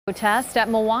Protest at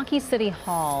Milwaukee City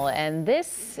Hall, and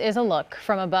this is a look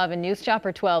from above in News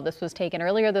Chopper 12. This was taken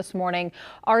earlier this morning.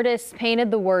 Artists painted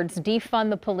the words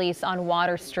 "Defund the Police" on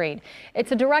Water Street.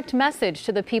 It's a direct message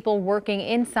to the people working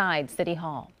inside City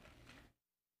Hall.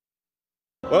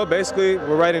 Well, basically,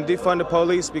 we're writing "Defund the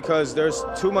Police" because there's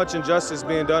too much injustice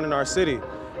being done in our city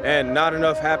and not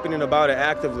enough happening about it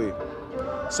actively.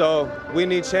 So we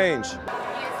need change.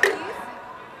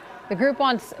 The group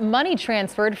wants money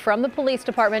transferred from the police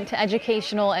department to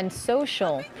educational and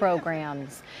social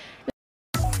programs.